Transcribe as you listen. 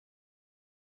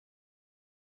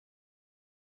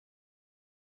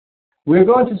We're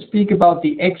going to speak about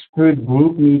the expert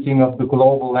group meeting of the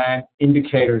Global Land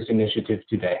Indicators Initiative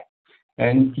today.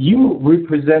 And you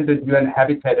represented UN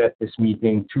Habitat at this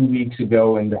meeting 2 weeks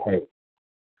ago in The Hague.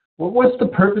 What was the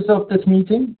purpose of this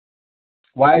meeting?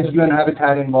 Why is UN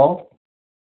Habitat involved?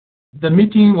 The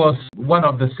meeting was one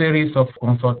of the series of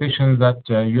consultations that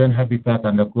UN Habitat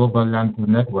and the Global Land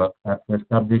Network have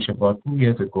established about 2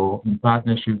 years ago in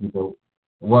partnership with the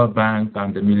World Bank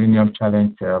and the Millennium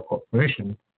Challenge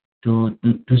Corporation to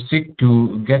seek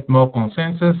to get more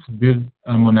consensus, build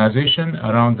harmonization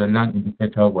around the land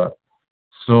indicator work.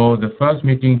 So the first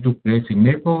meeting took place in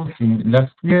Naples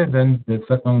last year, then the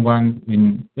second one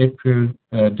in April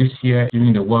this year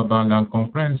during the World Bank Land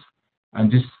Conference.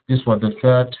 And this was the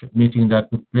third meeting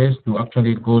that took place to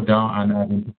actually go down and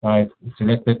identify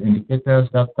selected indicators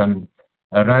that can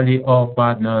rally all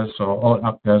partners or all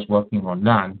actors working on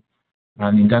land.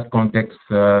 And in that context,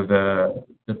 the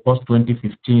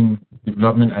post-2015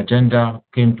 development agenda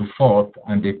came to forth,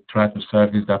 and they tried to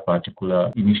service that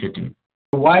particular initiative.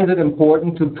 Why is it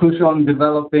important to push on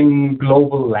developing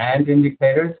global land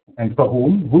indicators, and for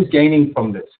whom? Who's gaining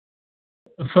from this?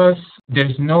 First,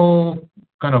 there's no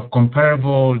kind of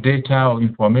comparable data or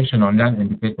information on land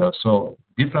indicators. So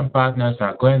different partners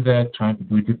are going there trying to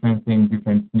do different things,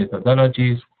 different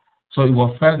methodologies. So it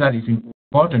was felt that it's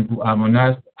important to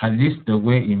harmonize at least the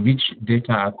way in which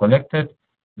data are collected,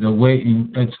 the way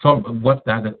in what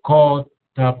are the core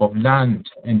type of land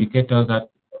indicators that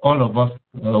all of us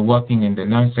working in the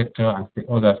land sector and the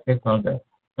other stakeholders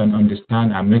can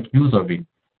understand and make use of it.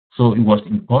 So it was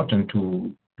important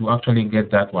to actually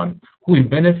get that one. Who will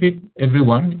benefit?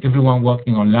 Everyone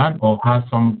working on land or has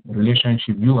some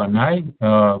relationship, you and I,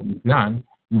 with land,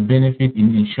 will benefit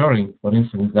in ensuring, for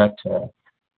instance, that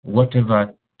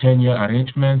whatever tenure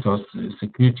arrangements or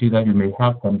security that you may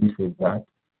have can be safeguarded.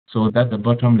 So that's the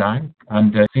bottom line.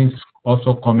 And things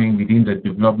also coming within the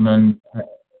development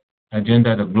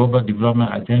agenda, the global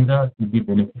development agenda, will be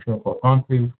beneficial for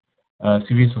countries,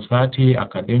 civil society,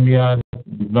 academia,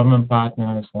 development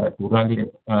partners to rally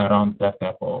around that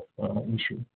type of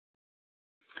issue.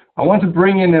 I want to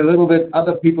bring in a little bit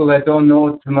other people that don't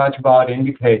know too much about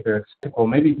indicators. Or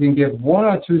maybe you can give 1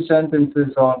 or 2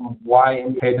 sentences on why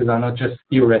indicators are not just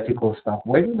theoretical stuff.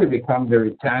 Where do they become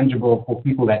very tangible for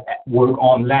people that work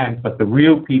on land, but the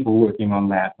real people working on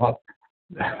land, not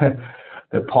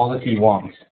the policy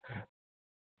ones?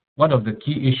 One of the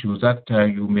key issues that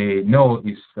you may know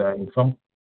is in some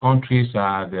countries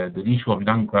the issue of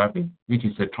land grabbing, which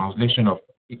is a translation of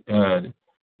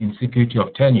insecurity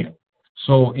of tenure.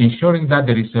 So ensuring that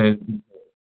there is an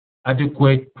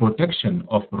adequate protection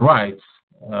of rights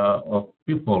of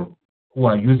people who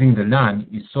are using the land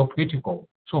is so critical.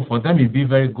 So for them, it'd be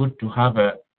very good to have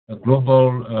a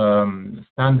global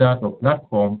standard or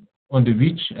platform on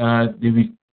which they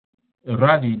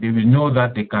will know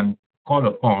that they can call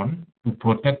upon to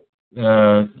protect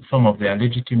some of their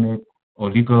legitimate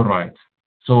or legal rights.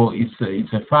 So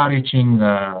it's a far-reaching,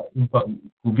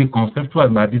 could be conceptual,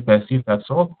 it might be perceived as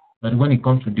so, but when it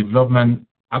comes to development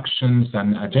actions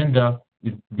and agenda,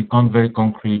 it becomes very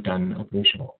concrete and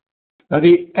operational. Now,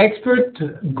 the expert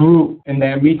group in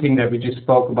their meeting that we just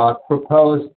spoke about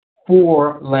proposed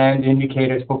 4 land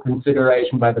indicators for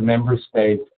consideration by the member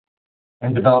states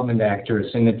and development actors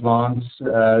in advance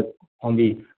on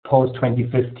the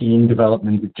post-2015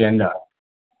 development agenda.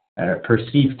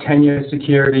 Perceived tenure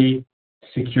security,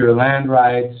 secure land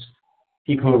rights,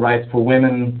 equal rights for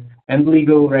women, and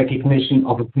legal recognition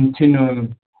of a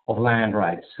continuum of land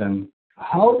rights.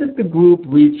 How did the group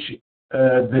reach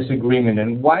this agreement,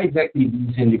 and why exactly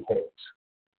these indicators?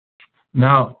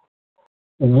 Now,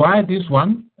 why this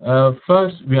one?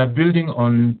 First, we are building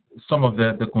on some of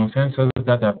the consensus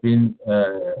that have been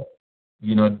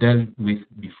dealt with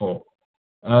before.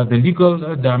 The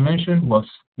legal dimension was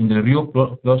in the Rio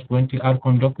Plus 20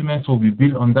 outcome document, so we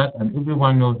build on that, and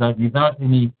everyone knows that without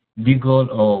any legal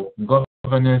or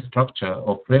governance structure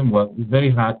or framework, it's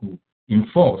very hard to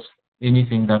enforce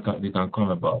anything that we can come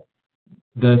about.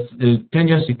 The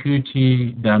tenure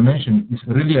security dimension is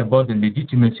really about the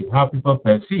legitimacy, how people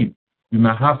perceive. You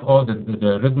might have all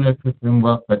the regulatory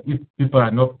framework, but if people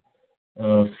are not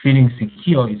feeling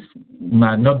secure, it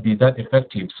might not be that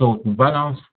effective. So to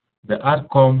balance the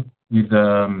outcome with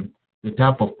the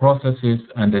type of processes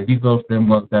and the legal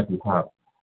framework that we have.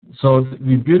 So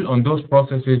we build on those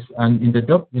processes, and in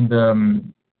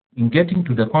getting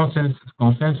to the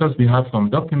consensus, we have some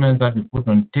documents that we put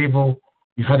on the table.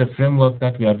 We had a framework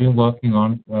that we have been working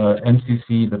on,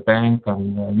 MCC, the bank,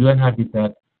 and UN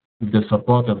Habitat, with the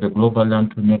support of the Global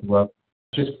Land Network.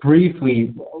 Just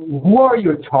briefly, who are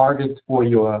your targets for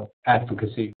your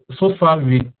advocacy? So far,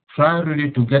 we try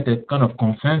really to get a kind of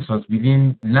consensus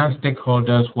within land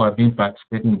stakeholders who have been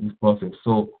participating in this process.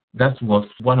 So that was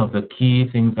one of the key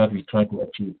things that we tried to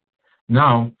achieve.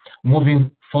 Now,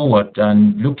 moving forward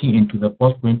and looking into the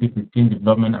post-2015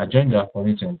 development agenda, for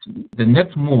instance, the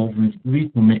next move will be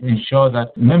to ensure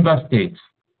that member states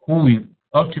who will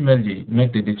ultimately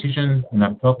make the decision, and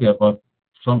I'm talking about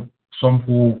some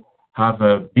who have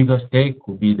a bigger stake,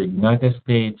 could be the United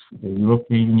States, the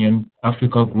European Union,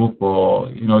 Africa Group, or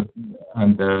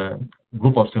and the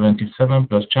Group of 77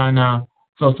 plus China.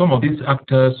 So some of these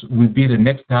actors will be the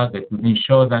next target to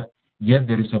ensure that yes,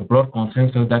 there is a broad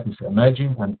consensus that is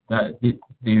emerging, and that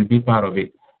they will be part of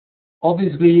it.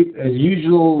 Obviously, as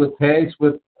usual the case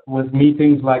with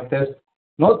meetings like this,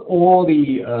 not all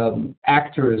the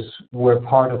actors were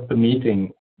part of the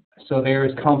meeting. So there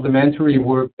is complementary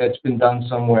work that's been done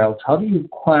somewhere else. How do you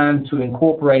plan to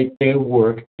incorporate their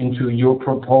work into your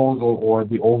proposal or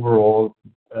the overall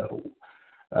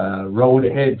road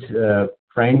ahead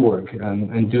framework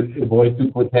and to avoid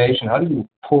duplication? How do you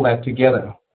pull that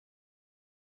together?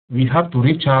 We have to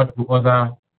reach out to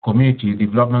other communities,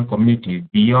 development communities,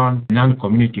 beyond land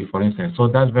community, for instance. So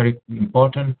that's very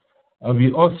important.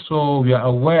 We are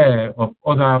aware of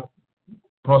other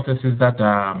processes that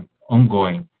are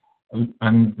ongoing.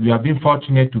 And we have been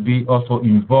fortunate to be also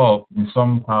involved in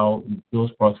somehow in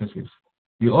those processes.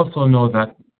 We also know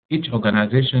that each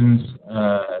organization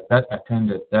that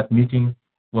attended that meeting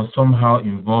was somehow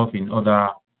involved in other,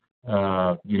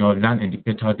 land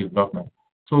indicator development.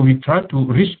 So we try to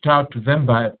reach out to them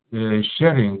by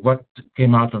sharing what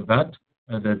came out of that,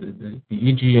 the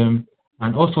EGM,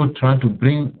 and also trying to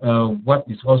bring what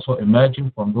is also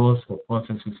emerging from those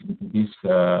processes into this.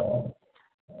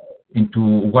 Into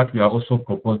what we are also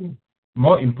proposing.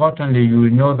 More importantly, you will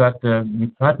know that we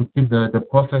try to keep the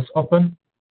process open.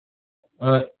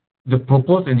 The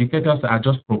proposed indicators are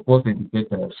just proposed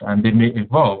indicators, and they may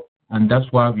evolve, and that's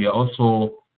why we are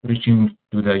also reaching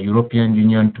to the European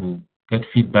Union to get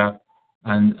feedback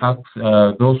and ask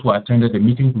those who attended the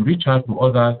meeting to reach out to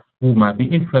others who might be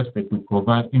interested to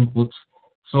provide inputs.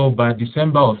 So by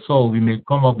December or so, we may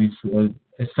come up with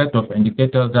a set of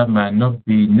indicators that might not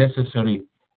be necessary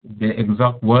the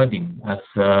exact wording as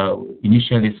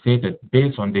initially stated,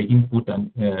 based on the input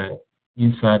and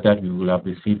insight that we will have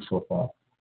received so far.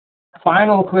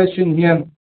 Final question here.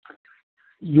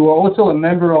 You are also a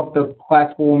member of the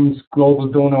platform's Global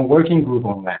Donor Working Group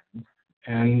on Land.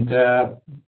 And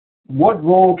what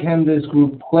role can this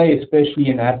group play, especially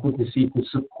in advocacy, to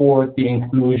support the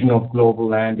inclusion of global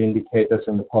land indicators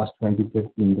in the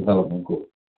post-2015 development group,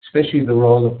 especially the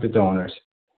role of the donors?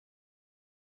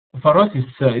 For us,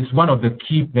 it's one of the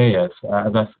key players.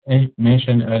 As I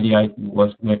mentioned earlier,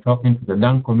 we're talking to the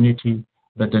land community,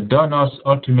 but the donors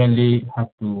ultimately have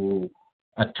to,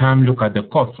 at times, look at the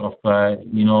cost of,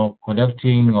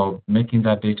 collecting or making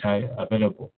that data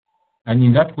available. And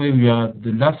in that way, we are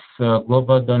the last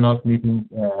global donors meeting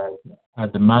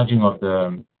at the margin of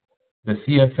the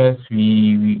CFS.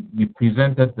 We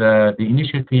presented the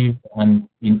initiative, and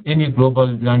in any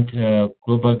global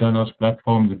donors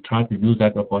platform, we try to use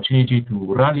that opportunity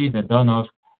to rally the donors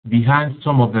behind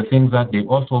some of the things that they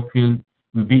also feel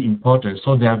will be important.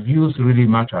 So their views really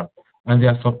matter, and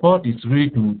their support is really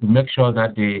to make sure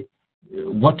that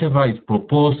whatever is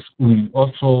proposed will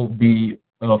also be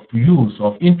of use,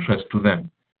 of interest to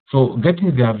them. So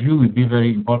getting their view will be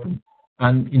very important.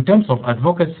 And in terms of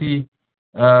advocacy,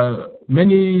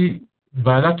 many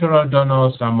bilateral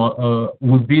donors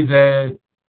will be there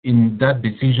in that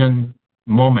decision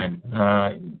moment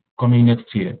coming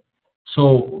next year.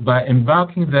 So by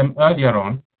embarking them earlier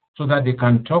on, so that they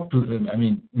can talk to them,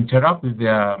 interact with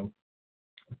their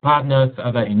partners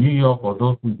either in New York or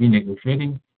those who will be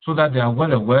negotiating, so that they are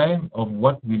well aware of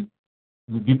what will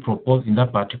be proposed in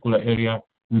that particular area,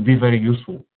 will be very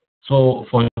useful. So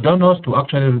for donors to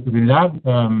actually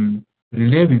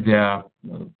relay with their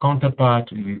counterpart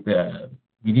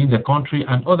within the country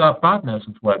and other partners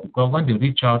as well, because when they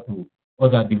reach out to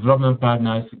other development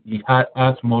partners, it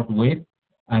adds more weight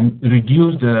and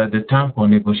reduce the time for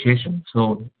negotiation.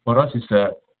 So for us,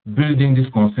 it's building this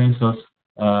consensus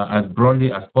as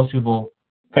broadly as possible.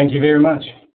 Thank you very much.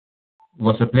 It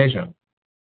was a pleasure.